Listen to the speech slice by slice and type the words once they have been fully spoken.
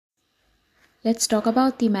Let's talk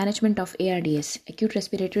about the management of ARDS, acute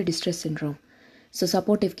respiratory distress syndrome. So,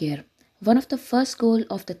 supportive care. One of the first goals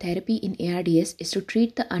of the therapy in ARDS is to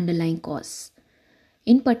treat the underlying cause.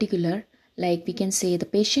 In particular, like we can say the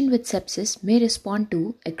patient with sepsis may respond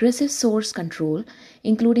to aggressive source control,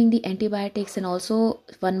 including the antibiotics, and also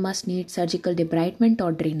one must need surgical debridement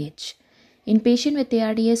or drainage. In patient with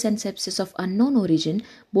ARDS and sepsis of unknown origin,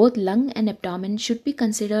 both lung and abdomen should be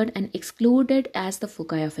considered and excluded as the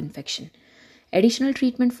foci of infection. Additional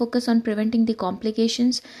treatment focus on preventing the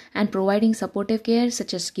complications and providing supportive care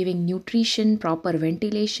such as giving nutrition, proper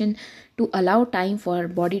ventilation to allow time for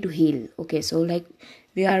body to heal. Okay, so like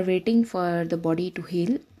we are waiting for the body to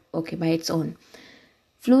heal, okay, by its own.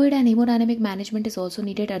 Fluid and hemodynamic management is also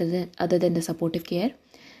needed other than the supportive care.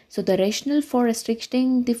 So the rationale for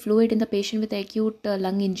restricting the fluid in the patient with acute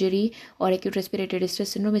lung injury or acute respiratory distress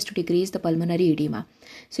syndrome is to decrease the pulmonary edema.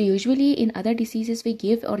 So usually in other diseases we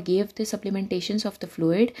give the supplementations of the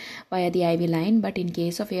fluid via the IV line, but in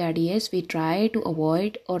case of ARDS we try to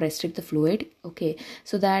avoid or restrict the fluid, okay,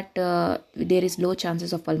 so that there is low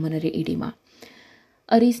chances of pulmonary edema.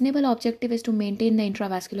 A reasonable objective is to maintain the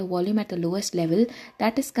intravascular volume at the lowest level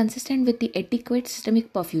that is consistent with the adequate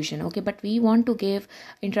systemic perfusion. Okay, but we want to give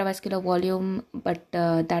intravascular volume, but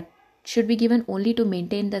that should be given only to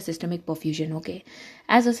maintain the systemic perfusion. Okay,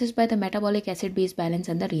 as assessed by the metabolic acid-base balance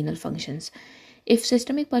and the renal functions. If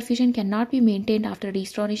systemic perfusion cannot be maintained after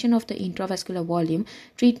restoration of the intravascular volume,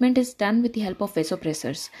 treatment is done with the help of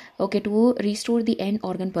vasopressors, okay, to restore the end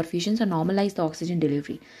organ perfusions and normalize the oxygen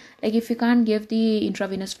delivery. Like if you can't give the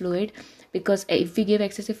intravenous fluid, because if we give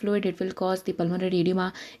excessive fluid, it will cause the pulmonary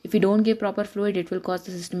edema. If we don't give proper fluid, it will cause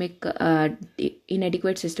the systemic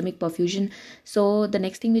inadequate systemic perfusion. So the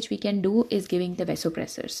next thing which we can do is giving the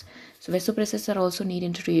vasopressors. So vasopressors are also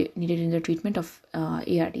needed in the treatment of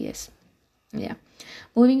ARDS. Yeah,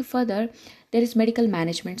 moving further, there is medical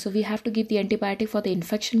management. So we have to give the antibiotic for the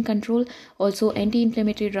infection control. Also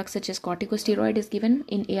anti-inflammatory drugs such as corticosteroid is given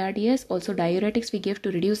in ARDS. Also diuretics we give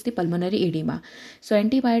to reduce the pulmonary edema. So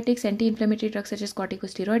antibiotics, anti-inflammatory drugs such as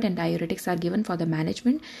corticosteroid and diuretics are given for the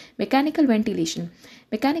management. Mechanical ventilation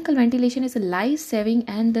is a life-saving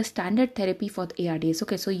and the standard therapy for the ARDS.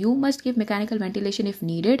 Okay, so you must give mechanical ventilation if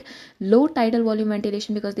needed. Low tidal volume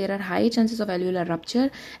ventilation because there are high chances of alveolar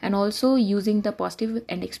rupture, and also using the positive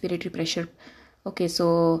and expiratory pressure. Okay,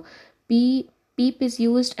 so PEEP is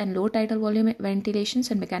used, and low tidal volume ventilations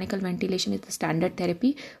and mechanical ventilation is the standard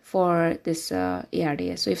therapy for this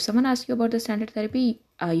ARDS. So if someone asks you about the standard therapy,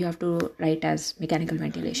 you have to write as mechanical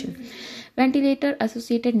ventilation. Ventilator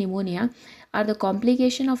associated pneumonia are the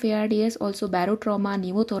complication of ARDS, also barotrauma,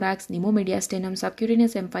 pneumothorax, pneumomediastinum,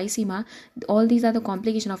 subcutaneous emphysema. All these are the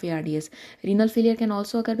complication of ARDS. Renal failure can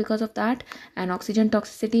also occur because of that, and oxygen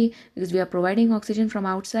toxicity because we are providing oxygen from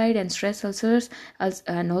outside, and stress ulcers,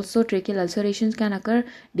 and also tracheal ulcerations can occur,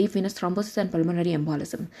 deep venous thrombosis and pulmonary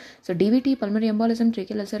embolism. So DVT, pulmonary embolism,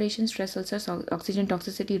 tracheal ulceration, stress ulcers, oxygen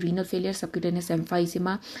toxicity, renal failure, subcutaneous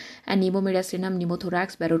emphysema, and pneumomediastinum,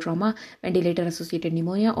 pneumothorax, barotrauma, ventilator associated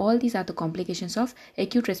pneumonia. All these are the complications of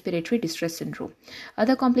acute respiratory distress syndrome.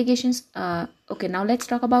 Other complications, okay, now let's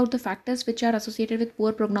talk about the factors which are associated with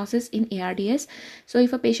poor prognosis in ARDS. So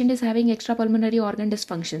if a patient is having extrapulmonary organ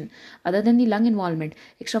dysfunction, other than the lung involvement,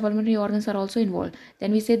 extrapulmonary organs are also involved,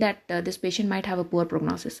 then we say that this patient might have a poor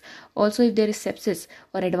prognosis. Also, if there is sepsis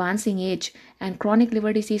or advancing age and chronic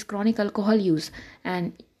liver disease, chronic alcohol use,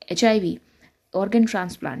 and HIV, organ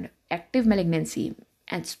transplant, active malignancy,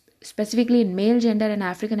 and specifically in male gender and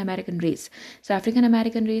African American race. So African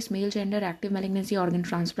American race, male gender, active malignancy, organ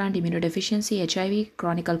transplant, immunodeficiency, HIV,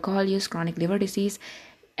 chronic alcohol use, chronic liver disease,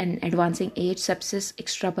 and advancing age, sepsis,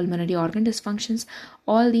 extrapulmonary organ dysfunctions.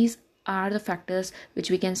 All these are the factors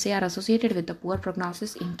which we can say are associated with the poor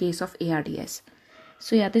prognosis in case of ARDS.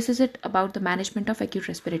 So yeah, this is it about the management of acute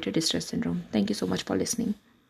respiratory distress syndrome. Thank you so much for listening.